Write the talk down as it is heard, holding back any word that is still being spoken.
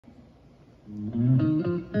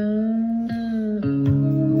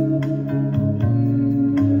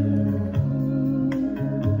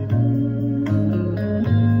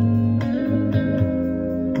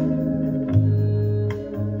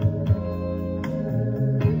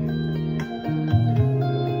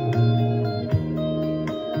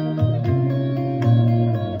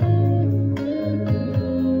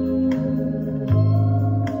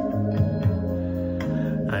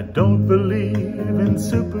I don't believe in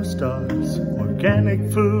superstars,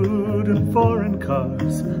 organic food and foreign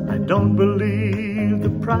cars. I don't believe the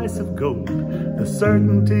price of gold, the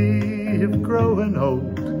certainty of growing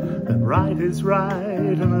old, that right is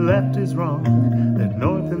right and left is wrong, that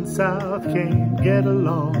north and south can't get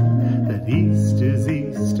along, that east is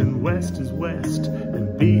east and west is west,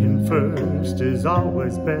 and being first is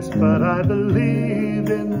always best. But I believe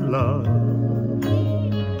in love.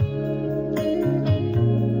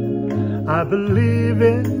 I believe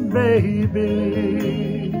in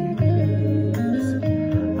babies.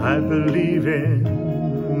 I believe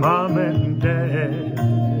in mom and dad.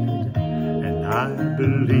 And I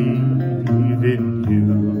believe in you.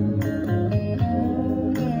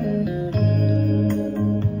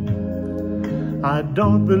 I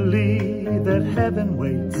don't believe that heaven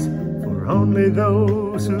waits for only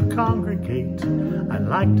those who congregate. I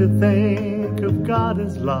like to think of God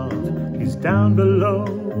as love. He's down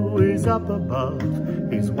below, He's up above.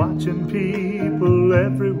 He's watching people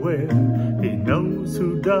everywhere. He knows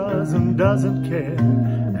who does and doesn't care.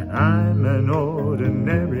 And I'm an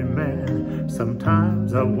ordinary man.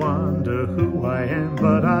 Sometimes I wonder who I am,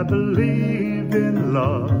 but I believe in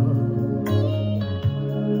love.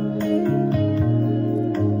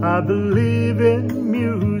 I believe in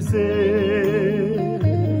music.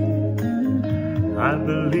 I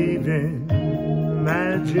believe in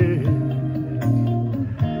magic.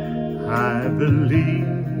 I believe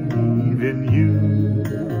in you.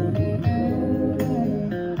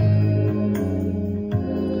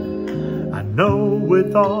 I know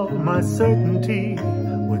with all my certainty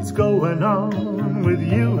what's going on with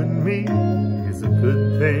you and me is a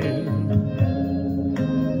good thing.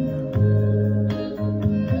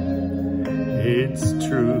 It's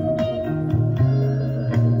true.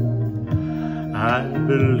 I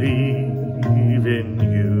believe in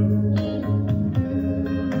you.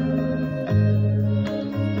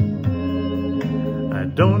 I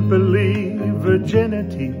don't believe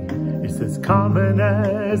virginity is as common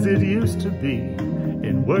as it used to be.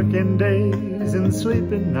 In working days and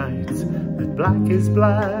sleeping nights, that black is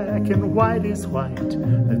black and white is white,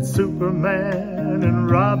 that Superman and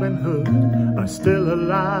Robin Hood are still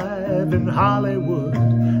alive in Hollywood,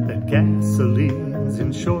 that gasoline's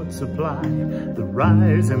in short supply, the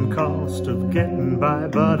rising cost of getting by.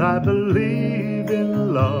 But I believe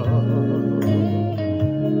in love.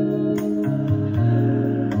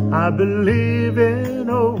 I believe in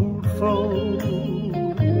old folks.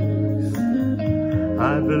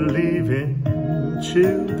 I believe in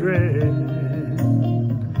children.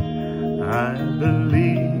 I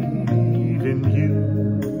believe in you.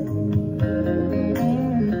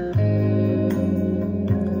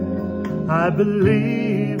 I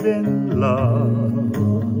believe in love.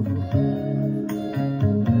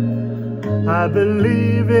 I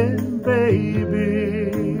believe in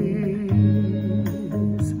babies.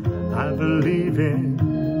 I believe in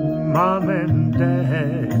mom and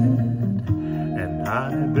dad.